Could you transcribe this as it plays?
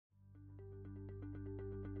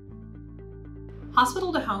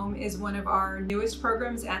Hospital to Home is one of our newest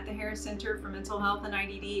programs at the Harris Center for Mental Health and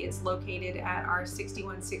IDD. It's located at our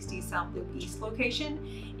 6160 South Loop East location.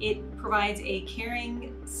 It provides a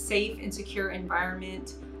caring, safe, and secure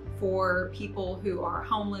environment for people who are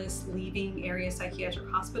homeless, leaving area psychiatric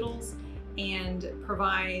hospitals, and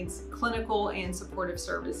provides clinical and supportive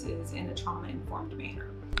services in a trauma-informed manner.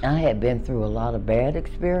 I had been through a lot of bad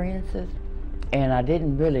experiences, and I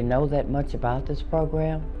didn't really know that much about this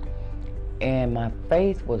program. And my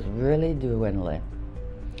faith was really dwindling.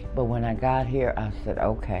 But when I got here, I said,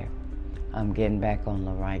 okay, I'm getting back on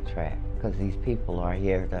the right track because these people are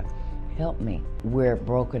here to help me. We're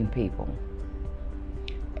broken people,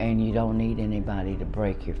 and you don't need anybody to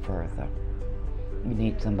break you further. You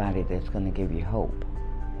need somebody that's going to give you hope,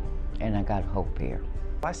 and I got hope here.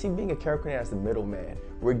 I see being a care coordinator as the middleman.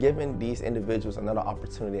 We're giving these individuals another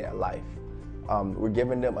opportunity at life. We're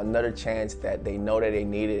giving them another chance that they know that they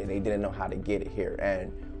need it and they didn't know how to get it here.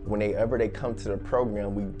 And whenever they come to the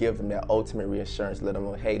program, we give them that ultimate reassurance, let them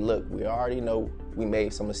know, hey, look, we already know we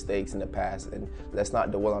made some mistakes in the past, and let's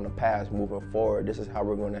not dwell on the past. Moving forward, this is how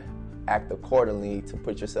we're going to act accordingly to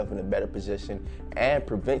put yourself in a better position and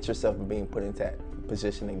prevent yourself from being put into that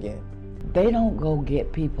position again. They don't go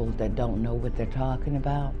get people that don't know what they're talking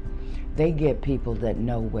about. They get people that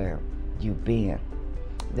know where you've been,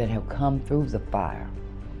 that have come through the fire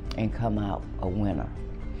and come out a winner.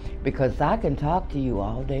 Because I can talk to you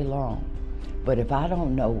all day long, but if I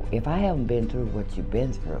don't know, if I haven't been through what you've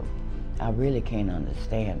been through, I really can't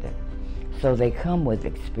understand it. So they come with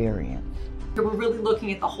experience. So we're really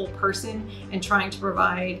looking at the whole person and trying to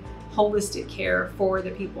provide holistic care for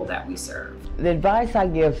the people that we serve. The advice I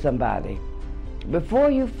give somebody, before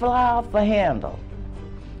you fly off the handle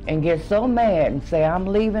and get so mad and say, I'm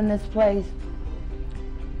leaving this place,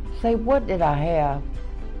 say, what did I have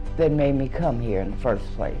that made me come here in the first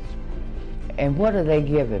place? And what are they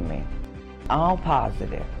giving me? All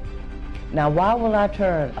positive. Now, why will I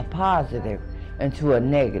turn a positive into a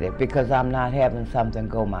negative because I'm not having something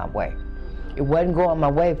go my way? It wasn't going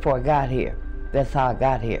my way before I got here. That's how I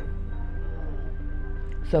got here.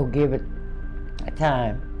 So give it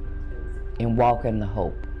time and walk in the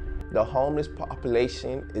hope. The homeless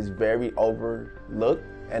population is very overlooked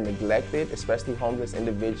and neglected, especially homeless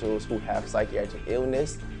individuals who have psychiatric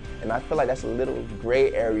illness. And I feel like that's a little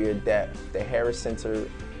gray area that the Harris Center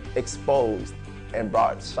exposed and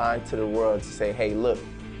brought shine to the world to say, hey, look,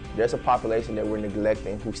 there's a population that we're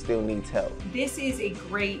neglecting who still needs help. This is a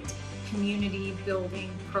great community building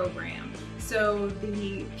program. So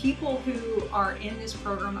the people who are in this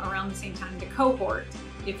program around the same time, the cohort,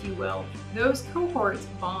 if you will, those cohorts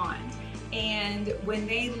bond. And when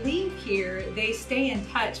they leave here, they stay in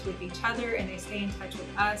touch with each other and they stay in touch with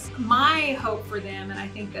us. My hope for them, and I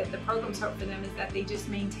think that the program's hope for them, is that they just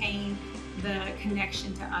maintain the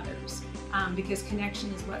connection to others, because connection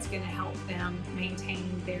is what's going to help them maintain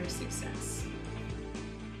their success.